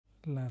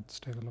let's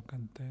take a look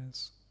at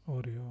this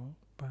Oreo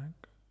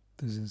pack.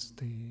 This is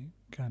the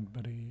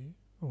Cadbury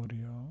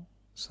Oreo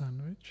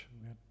sandwich.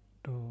 You get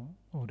 2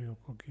 Oreo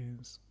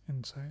cookies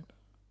inside.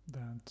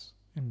 That's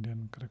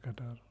Indian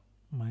cricketer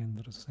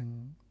Mahendra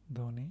Singh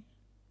Dhoni.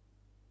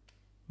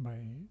 By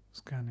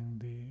scanning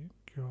the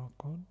QR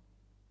code,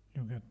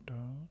 you get to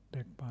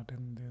take part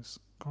in this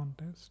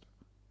contest.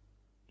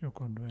 You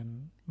could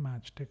win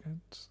match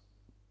tickets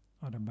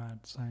or a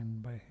bat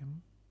signed by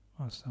him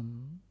or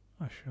some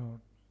assured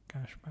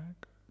cashback.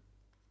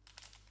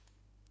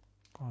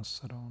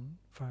 Costs around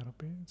 5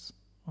 rupees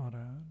or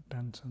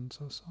 10 cents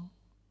or so.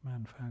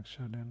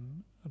 Manufactured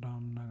in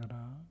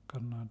Ramnagara,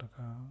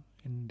 Karnataka,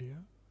 India.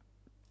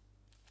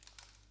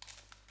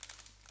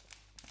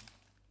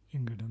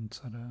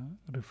 Ingredients are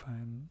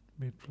refined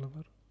beet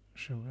flour,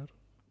 sugar,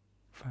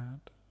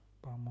 fat,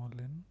 palm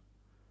oil,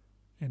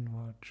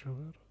 invert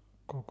sugar,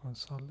 cocoa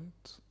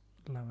solids,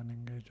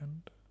 leavening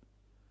agent,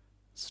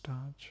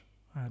 starch,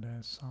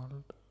 iodized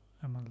salt,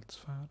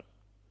 emulsifier,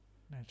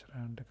 natural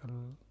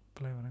identical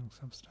flavoring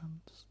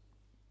substance.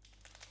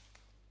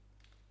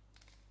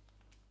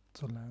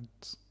 So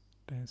let's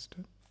taste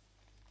it.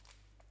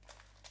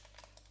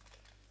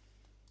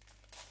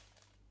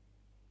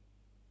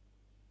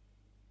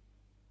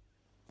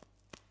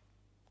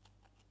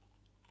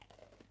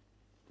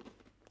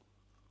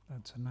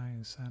 That's a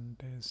nice and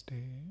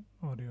tasty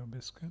Oreo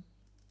biscuit.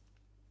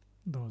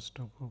 Those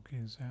 2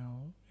 cookies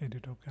have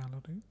 82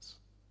 calories.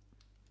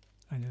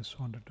 I just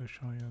wanted to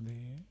show you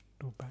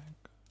the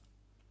 2-pack.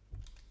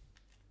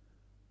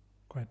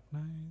 Quite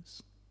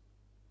nice.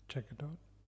 Check it out.